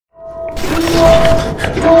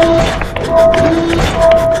So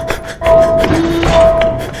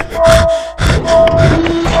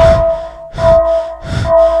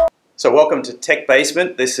welcome to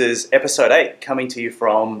TechBasement. This is episode 8, coming to you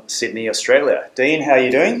from Sydney, Australia. Dean, how are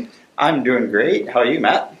you doing? I'm doing great. How are you,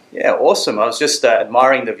 Matt? Yeah, awesome. I was just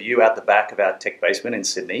admiring the view out the back of our TechBasement in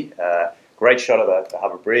Sydney. Great shot of the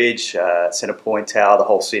Harbour Bridge, Centre Point Tower, the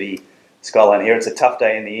whole city skyline here. It's a tough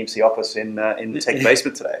day in the EMC office in the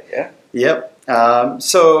TechBasement today, yeah? Yep.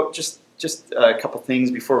 So just a couple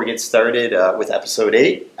things before we get started with episode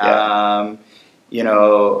 8. Yeah.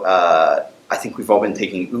 I think we've all been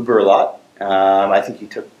taking Uber a lot. I think you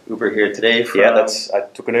took Uber here today. Yeah, I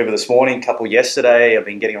took an Uber this morning, a couple yesterday. I've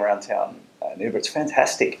been getting around town in Uber. It's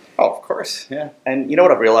fantastic. Oh, of course, yeah. And you know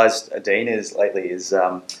what I've realised, Dean, is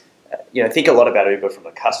think a lot about Uber from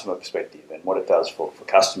a customer perspective and what it does for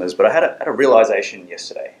customers. But I had a realisation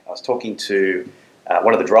yesterday. I was talking to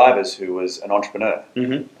one of the drivers who was an entrepreneur,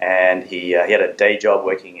 and he had a day job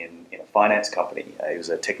working in a finance company. He was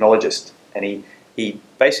a technologist, and he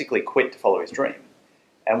basically quit to follow his dream.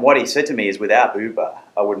 And what he said to me is, without Uber,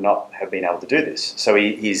 I would not have been able to do this. So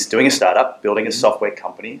he's doing a startup, building a software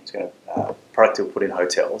company. It's going to product he'll put in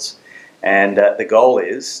hotels. And the goal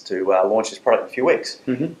is to launch his product in a few weeks.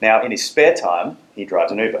 Now, in his spare time, he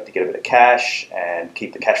drives an Uber to get a bit of cash and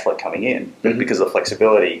keep the cash flow coming in. But because of the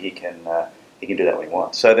flexibility, he can do that when he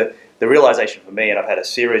wants. So the realization for me, and I've had a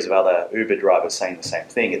series of other Uber drivers saying the same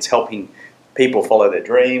thing, it's helping people follow their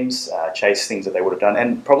dreams, chase things that they would have done,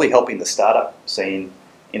 and probably helping the startup scene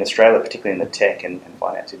in Australia, particularly in the tech and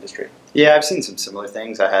finance industry. Yeah, I've seen some similar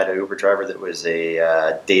things. I had an Uber driver that was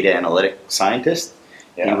a data analytic scientist.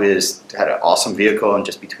 Yeah. He had an awesome vehicle and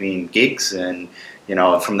just between gigs, and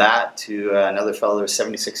from that to another fellow that was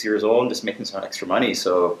 76 years old and just making some extra money.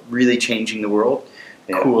 So really changing the world.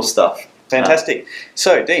 Yeah. Cool stuff. Fantastic.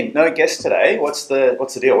 So, Dean, no guest today. What's the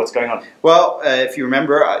deal? What's going on? Well, if you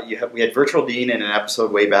remember, we had Virtual Dean in an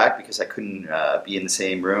episode way back because I couldn't be in the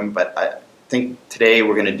same room. But I think today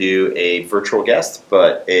we're going to do a virtual guest,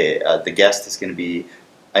 but the guest is going to be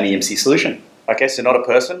an EMC solution. Okay, so not a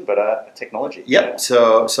person, but a technology. Yep. Yeah.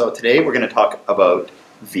 So today we're going to talk about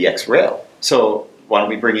VxRail. So why don't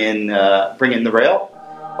we bring in the rail?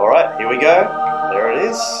 All right, here we go. There it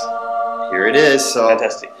is. Here it is. So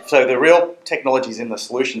fantastic. So the real technology is in the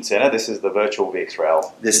solution center. This is the virtual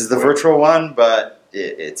VxRail. This is the virtual one, but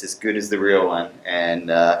it's as good as the real one. And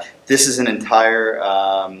this is an entire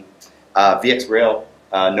VxRail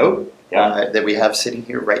node that we have sitting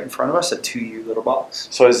here right in front of us, a 2U little box.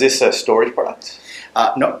 So is this a storage product?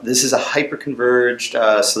 No, this is a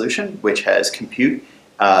hyperconverged solution, which has compute,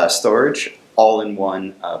 storage, all in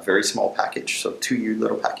one very small package. So 2U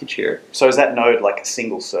little package here. So is that node like a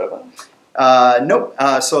single server? No.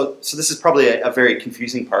 So this is probably a very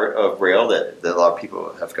confusing part of Rail that a lot of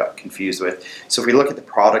people have got confused with. So if we look at the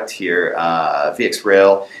product here,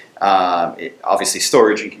 VxRail, obviously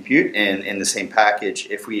storage and compute in the same package.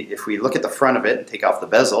 If we look at the front of it and take off the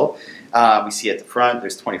bezel, we see at the front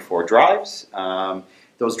there's 24 drives.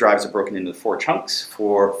 Those drives are broken into 4 chunks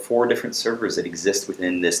for 4 different servers that exist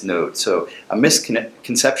within this node. So a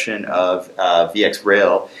misconception of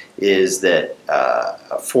VxRail is that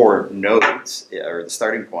 4 nodes, or the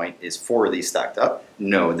starting point, is 4 of these stacked up.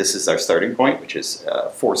 No, this is our starting point, which is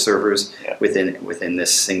 4 servers within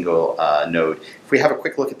this single node. If we have a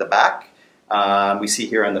quick look at the back, we see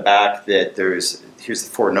here on the back that here's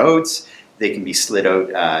the 4 nodes. They can be slid out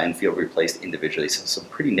and field replaced individually. So some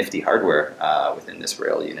pretty nifty hardware within this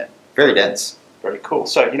Rail unit. Very dense. Very cool.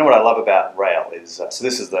 So you know what I love about Rail is, so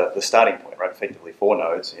this is the starting point, right? Effectively 4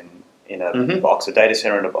 nodes in a box, a data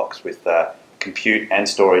center in a box with compute and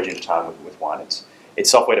storage intertwined with one. It's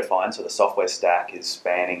software defined, so the software stack is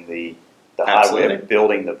spanning the hardware,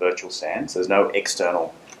 building the virtual SAN. So there's no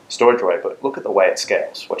external storage array, but look at the way it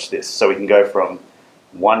scales. Watch this. So we can go from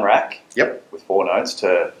 1 rack with 4 nodes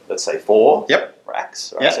to, let's say, 4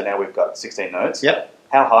 racks. Right? So now we've got 16 nodes.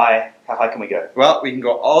 How high can we go? Well, we can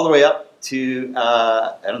go all the way up to,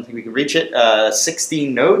 I don't think we can reach it,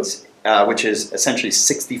 16 nodes, which is essentially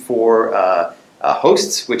 64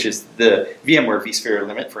 hosts, which is the VMware vSphere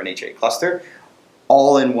limit for an HA cluster,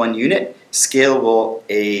 all in one unit, scalable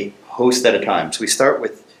a host at a time. So we start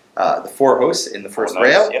with the 4 hosts in the first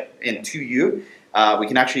Rail in 2U. We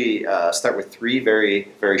can actually start with 3 very,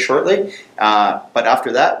 very shortly, but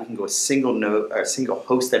after that we can go a single node or a single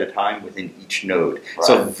host at a time within each node. Right.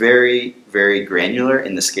 So very, very granular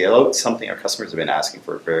in the scale out, something our customers have been asking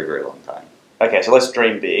for a very, very long time. Okay, so let's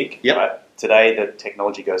dream big. Right? Today the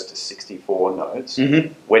technology goes to 64 nodes.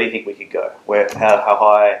 Where do you think we could go? How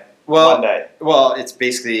high? one day? Well, it's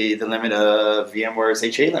basically the limit of VMware's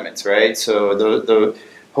HA limits, right? So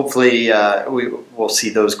hopefully we'll see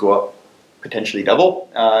those go up potentially double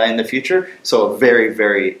in the future. So a very,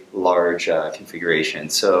 very large configuration.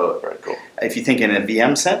 So very cool. If you think in a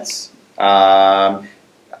VM sense,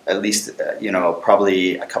 at least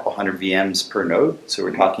probably a couple hundred VMs per node. So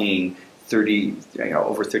we're talking 30,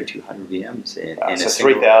 over 3,200 VMs in a so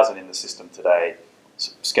 3,000 in the system today.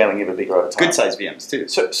 Scaling even bigger over time. Good size VMs too.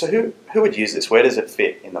 So who would use this? Where does it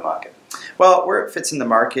fit in the market? Well, where it fits in the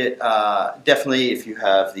market, definitely if you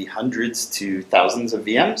have the hundreds to thousands of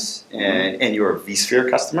VMs and you're a vSphere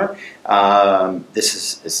customer,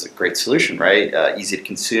 this is a great solution, right? Easy to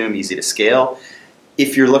consume, easy to scale.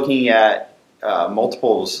 If you're looking at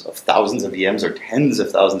multiples of thousands of VMs or tens of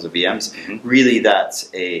thousands of VMs, really that's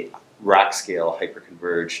a rack scale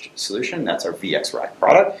hyperconverged solution. That's our VxRail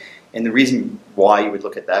product. And the reason why you would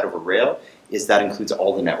look at that over Rail is that includes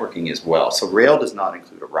all the networking as well. So Rail does not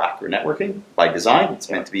include a rack or networking by design. It's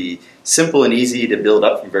meant to be simple and easy to build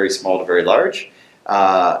up from very small to very large.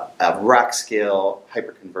 A rack scale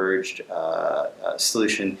hyperconverged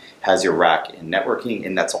solution has your rack and networking,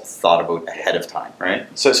 and that's all thought about ahead of time, right?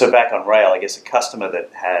 So back on Rail, I guess a customer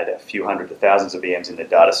that had a few hundred to thousands of VMs in their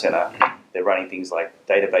data center, they're running things like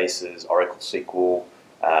databases, Oracle SQL,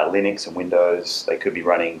 Linux and Windows. They could be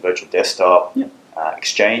running virtual desktop. Yep.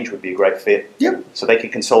 Exchange would be a great fit. Yep. So they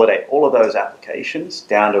can consolidate all of those applications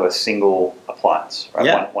down to a single appliance, right?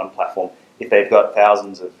 Yeah. One platform. If they've got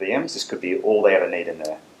thousands of VMs, this could be all they ever need in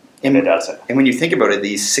their data center. And when you think about it,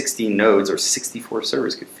 these 16 nodes or 64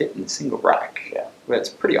 servers could fit in a single rack. Yeah. That's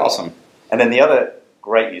pretty awesome. And then the other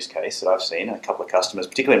great use case that I've seen, a couple of customers,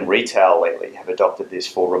 particularly in retail lately, have adopted this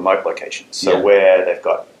for remote locations. So where they've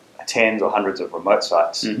got tens or hundreds of remote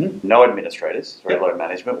sites, no administrators, very low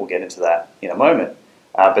management, we'll get into that in a moment,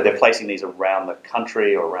 but they're placing these around the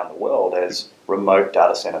country or around the world as remote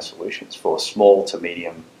data center solutions for small to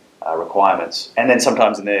medium requirements, and then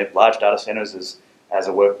sometimes in their large data centers as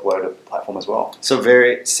a workload platform as well. So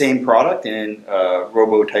very same product in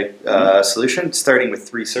robo type solution, starting with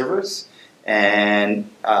 3 servers, and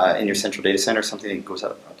in your central data center, something that goes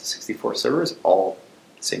up to 64 servers, all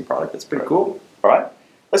the same product. That's pretty cool. All right.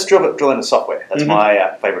 Let's drill into software. That's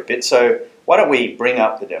my favorite bit. So why don't we bring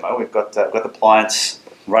up the demo? We've got the clients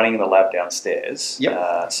running in the lab downstairs.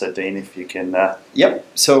 Yep. So Dean, if you can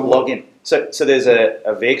So log in. So there's a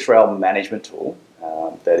VxRail management tool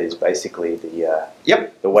that is basically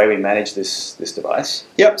the way we manage this device.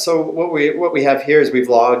 Yep. So what we have here is we've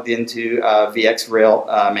logged into VxRail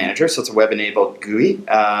Manager. So it's a web-enabled GUI.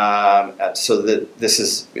 So this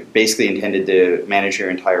is basically intended to manage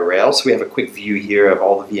your entire rail. So we have a quick view here of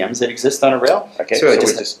all the VMs that exist on a rail. Okay. So we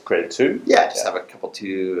just created 2. Yeah. Just have a couple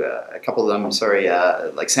of them. Sorry,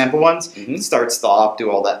 like sample ones. Start, stop,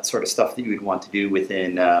 do all that sort of stuff that you would want to do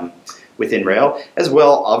within Rail. As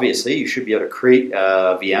well, obviously, you should be able to create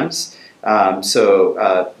VMs.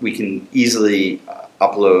 So we can easily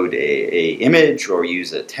upload a image or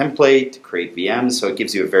use a template to create VMs. So it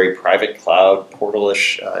gives you a very private cloud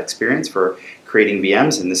portal-ish experience for creating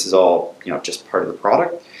VMs, and this is all just part of the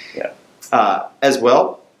product. Yeah. As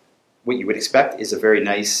well, what you would expect is a very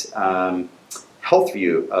nice health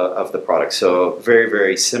view of the product. So very,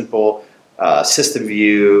 very simple. System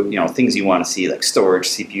view, things you want to see like storage,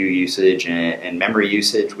 CPU usage, and memory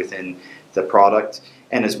usage within the product.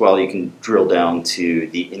 And as well, you can drill down to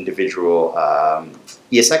the individual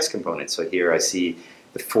ESX components. So here I see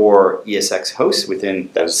the 4 ESX hosts within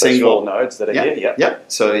those single nodes that are here. Yep.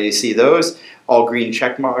 So you see those all green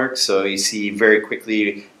check marks. So you see very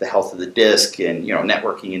quickly the health of the disk and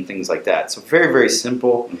networking and things like that. So very, very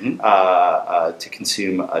simple to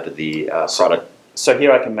consume out of the product. So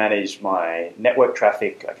here I can manage my network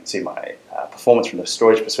traffic, I can see my performance from the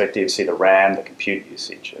storage perspective, see the RAM, the compute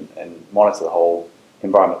usage, and monitor the whole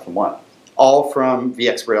environment from one. All from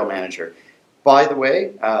VxRail Manager. By the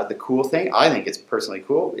way, the cool thing, I think it's personally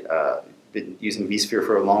cool, been using vSphere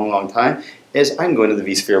for a long, long time, is I can go into the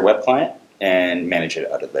vSphere web client and manage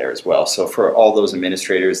it out of there as well. So for all those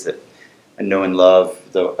administrators that know and love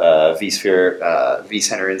the vSphere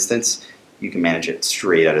vCenter instance, you can manage it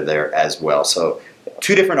straight out of there as well. So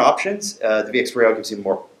 2 different options. The VxRail gives you a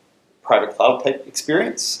more private cloud type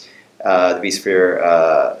experience. The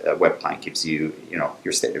vSphere web client gives you,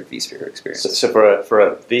 your standard vSphere experience. So for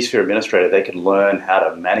a vSphere administrator, they can learn how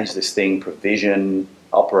to manage this thing, provision,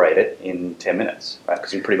 operate it in 10 minutes, right?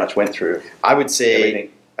 Because we pretty much went through. I would say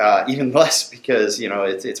everything. Even less because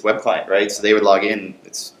it's web client, right? So they would log in.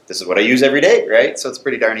 This is what I use every day, right? So it's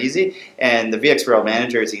pretty darn easy. And the VxRail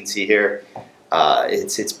Manager, as you can see here,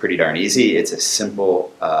 it's pretty darn easy. It's a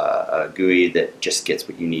simple GUI that just gets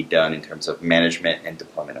what you need done in terms of management and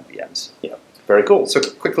deployment of VMs. Yeah, very cool. So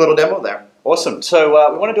quick little demo there. Awesome.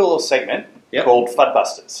 So we want to do a little segment called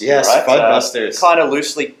Fudbusters. Yes, right? Fudbusters. Kind of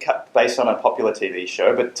loosely cut based on a popular TV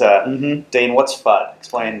show, but Dean, what's FUD?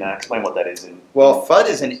 Explain what that is. Well, FUD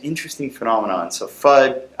is an interesting phenomenon. So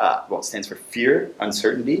FUD, it stands for fear,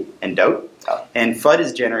 uncertainty, and doubt. Oh. And FUD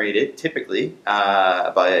is generated typically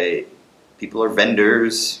by people or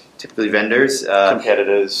vendors, typically vendors,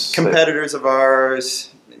 competitors of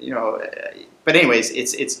ours. But anyways,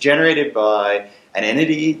 it's generated by an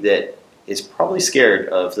entity that is probably scared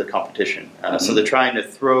of the competition. So they're trying to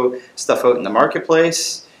throw stuff out in the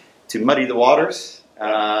marketplace to muddy the waters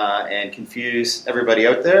and confuse everybody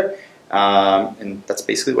out there. And that's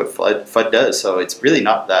basically what FUD does. So it's really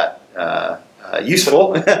not that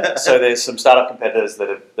useful. So there's some startup competitors that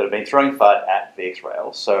have been throwing FUD at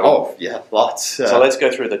VxRail. So lots. So let's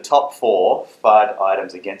go through the top 4 FUD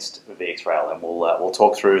items against VxRail, and we'll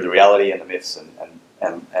talk through the reality and the myths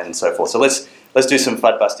and so forth. So let's do some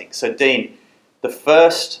FUD busting. So Dean, the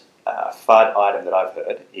first FUD item that I've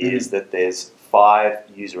heard is that there's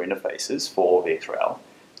 5 user interfaces for VxRail,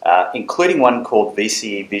 including one called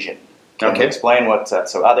VC Vision. Can you explain what?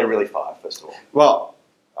 So are there really 5? First of all, well,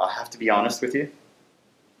 I have to be honest with you.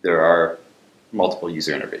 There are multiple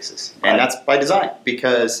user interfaces, and that's by design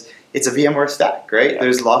because it's a VMware stack, right? Yeah.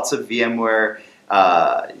 There's lots of VMware.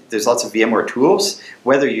 There's lots of VMware tools,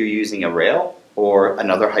 whether you're using a Rail or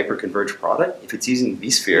another hyperconverged product. If it's using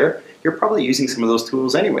vSphere, you're probably using some of those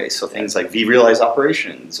tools anyway. So things like vRealize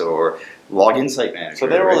operations or Log Insight Manager. So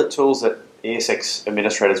they're all the tools that ESX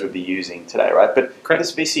administrators would be using today, right? But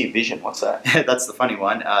this VC Vision, what's that? That's the funny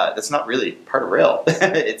one. That's not really part of Rail.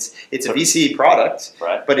 it's a VC product,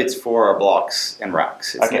 right? But it's for our blocks and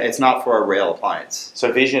racks. It's not for a Rail appliance.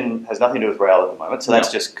 So Vision has nothing to do with Rail at the moment. So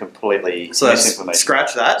that's just completely misinformation.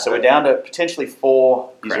 Scratch that. So we're down to potentially 4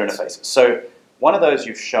 user interfaces. So one of those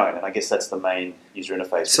you've shown, and I guess that's the main user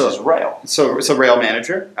interface, which is Rail. So Rail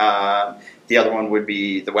Manager. The other one would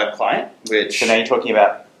be the web client, which... So now you're talking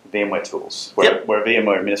about VMware tools, where a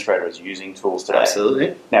VMware administrator is using tools today.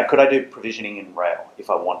 Absolutely. Now, could I do provisioning in Rail if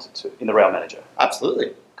I wanted to, in the Rail Manager?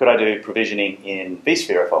 Absolutely. Could I do provisioning in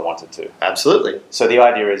vSphere if I wanted to? Absolutely. So the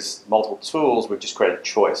idea is multiple tools, we've just created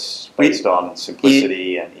choice based on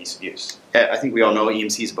simplicity and ease of use. I think we all know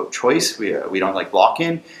EMC is about choice. We don't like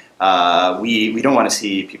lock-in. We don't want to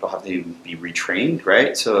see people have to be retrained,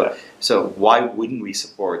 right? So why wouldn't we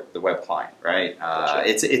support the web client, right?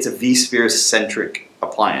 It's a vSphere-centric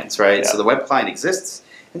appliance, right? Yeah. So the web client exists,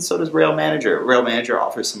 and so does Rail Manager. Rail Manager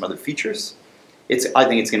offers some other features. I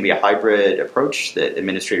think it's going to be a hybrid approach that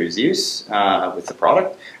administrators use with the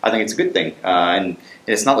product. I think it's a good thing, and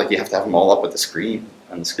it's not like you have to have them all up at the screen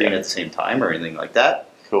at the same time or anything like that.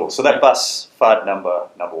 Cool. So that busts FUD number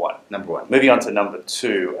one. Number one. Moving on to number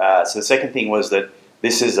 2. So the second thing was that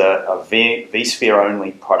this is a vSphere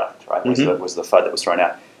only product, right? Was the FUD that was thrown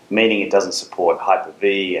out, meaning it doesn't support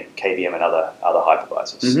Hyper-V and KVM and other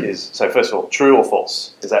hypervisors. So first of all, true or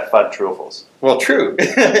false? Is that FUD true or false? Well, true.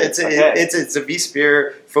 It's a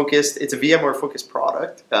vSphere focused. It's a VMware focused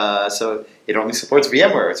product. So it only supports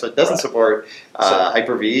VMware. So it doesn't support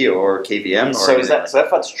Hyper-V or KVM. So that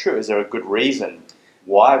FUD's true? Is there a good reason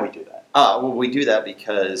why we do that? Well, we do that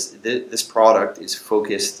because this product is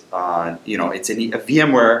focused on, it's a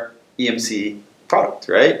VMware EMC product,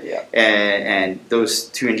 right? Yeah. And those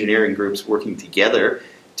 2 engineering groups working together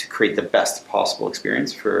to create the best possible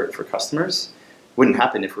experience for customers wouldn't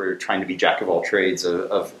happen if we're trying to be jack of all trades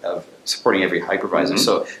of supporting every hypervisor.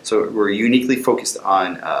 So we're uniquely focused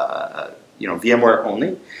on VMware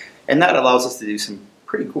only, and that allows us to do some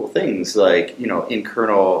pretty cool things like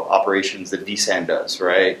in-kernel operations that vSAN does,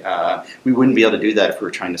 right? We wouldn't be able to do that if we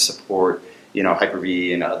were trying to support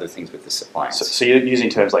Hyper-V and other things with this appliance. So you're using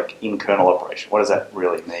terms like in-kernel operation. What does that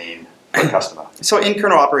really mean for a customer? So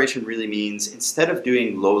in-kernel operation really means instead of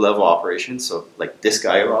doing low-level operations, so like disk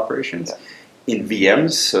I/O operations, in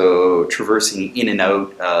VMs, so traversing in and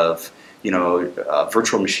out of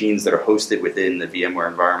virtual machines that are hosted within the VMware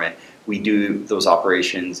environment, we do those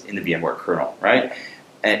operations in the VMware kernel, right?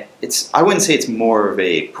 And I wouldn't say it's more of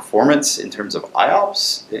a performance in terms of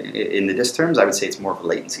IOPS in the disk terms. I would say it's more of a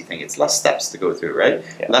latency thing. It's less steps to go through, right?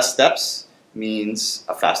 Yeah. Less steps means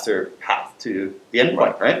a faster path to the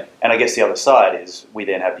endpoint, right? And I guess the other side is we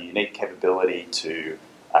then have the unique capability to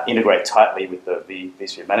integrate tightly with the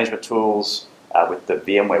vSphere management tools, with the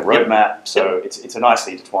VMware roadmap. So it's a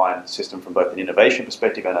nicely intertwined system from both an innovation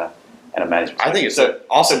perspective and a management perspective. I think it's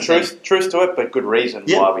awesome. So truth to it, but good reason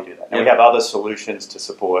why we do that. And we have other solutions to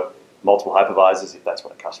support multiple hypervisors if that's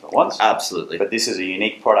what a customer wants. Absolutely. But this is a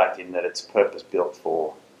unique product in that it's purpose-built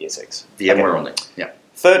for ESX. VMware only. Yeah.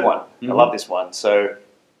 Third one. I love this one. So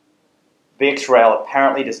VxRail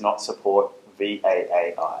apparently does not support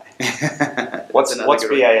VAAI. What's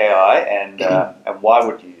VAAI and why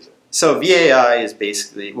would you use it? So VAAI is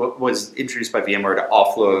basically what was introduced by VMware to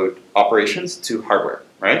offload operations to hardware,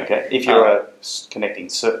 right? Okay. If you're connecting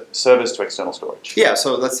servers to external storage. Yeah.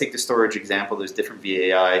 So let's take the storage example. There's different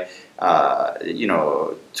VAAI,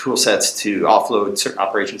 tool sets to offload certain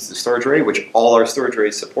operations to the storage array, which all our storage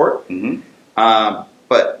arrays support.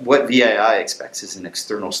 But what VAAI expects is an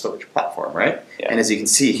external storage platform, right? Yeah. And as you can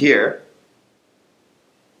see here,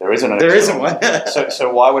 there isn't one.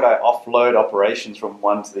 so why would I offload operations from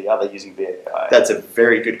one to the other using VAAI? That's a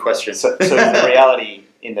very good question. So the reality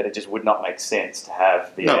in that it just would not make sense to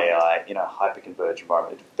have VAAI in a hyperconverged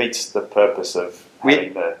environment. It defeats the purpose of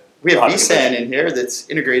having we have vSAN in here that's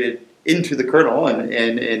integrated into the kernel and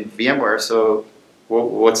VMware. So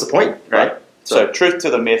what's the point, right? So truth to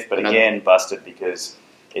the myth, but again busted because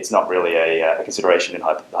it's not really a consideration in the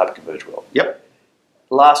hyperconverged world. Yep.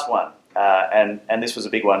 Last one. And this was a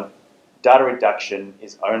big one. Data reduction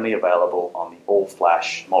is only available on the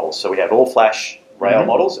all-flash models. So we have all-flash rail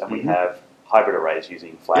models, and we have hybrid arrays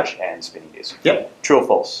using flash and spinning disk. Yep. True or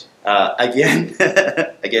false? Again,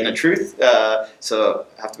 a truth. So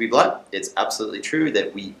I have to be blunt. It's absolutely true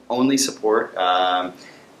that we only support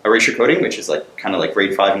erasure coding, which is kind of like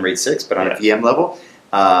RAID 5 and RAID 6, but on a VM level,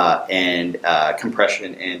 and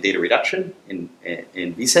compression and data reduction in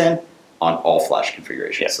vSAN on all flash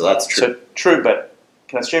configurations. Yeah. So that's true. So true, but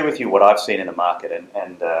can I share with you what I've seen in the market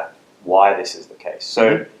and why this is the case?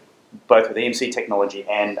 So both with EMC technology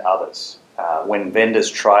and others, when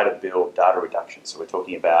vendors try to build data reduction, so we're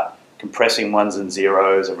talking about compressing ones and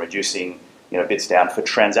zeros and reducing bits down for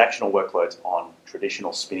transactional workloads on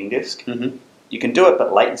traditional spinning disk, you can do it,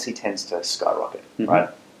 but latency tends to skyrocket, right?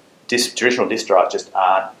 Traditional disk drives just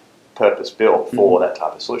aren't purpose-built for that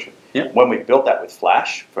type of solution. Yep. When we built that with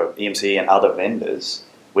Flash for EMC and other vendors,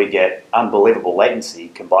 we get unbelievable latency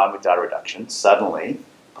combined with data reduction. Suddenly,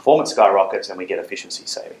 performance skyrockets and we get efficiency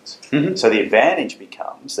savings. So the advantage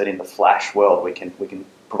becomes that in the Flash world, we can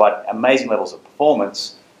provide amazing levels of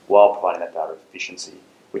performance while providing that data efficiency,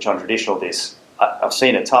 which on traditional disks, I've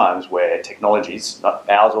seen at times where technologies, not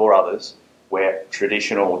ours or others, where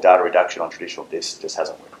traditional data reduction on traditional disks just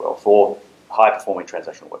hasn't worked well for high-performing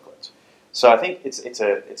transactional workloads. So I think it's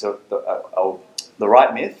the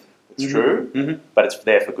right myth. It's true, but it's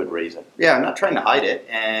there for good reason. Yeah, I'm not trying to hide it.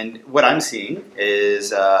 And what I'm seeing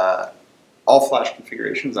is all flash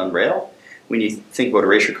configurations on Rail. When you think about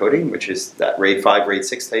erasure coding, which is that RAID 5, RAID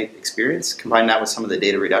 6 type experience, combine that with some of the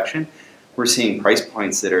data reduction, we're seeing price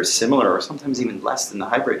points that are similar or sometimes even less than the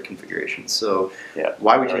hybrid configuration. So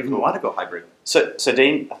why would you even want to go hybrid? So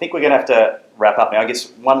Dean, I think we're going to have to wrap up now. I guess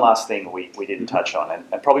one last thing we didn't touch on,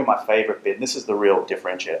 and probably my favorite bit, and this is the real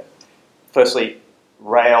differentiator. Firstly,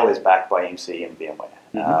 Rail is backed by EMC and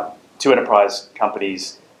VMware. Two enterprise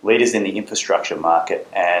companies, leaders in the infrastructure market,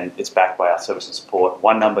 and it's backed by our service and support.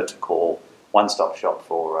 One number to call, one-stop shop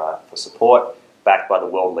for support, backed by the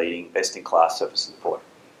world-leading, best-in-class service and support.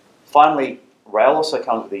 Finally, Rail also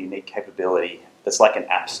comes with a unique capability that's like an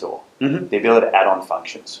app store. The ability to add on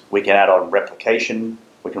functions. We can add on replication.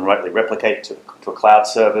 We can remotely replicate to a cloud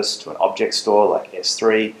service, to an object store like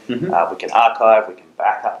S3. We can archive. We can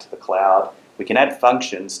back up to the cloud. We can add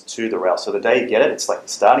functions to the Rail. So the day you get it, it's like the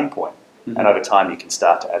starting point. And over time, you can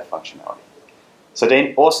start to add functionality. So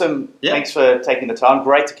Dean, awesome. Thanks for taking the time.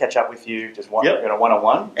 Great to catch up with you just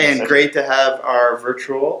one-on-one. And great to have our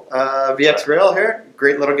virtual VxRail here.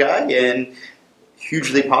 Great little guy and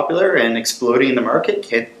hugely popular and exploding in the market.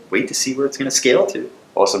 Can't wait to see where it's going to scale to.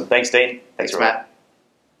 Awesome. Thanks, Dean. Thanks Matt.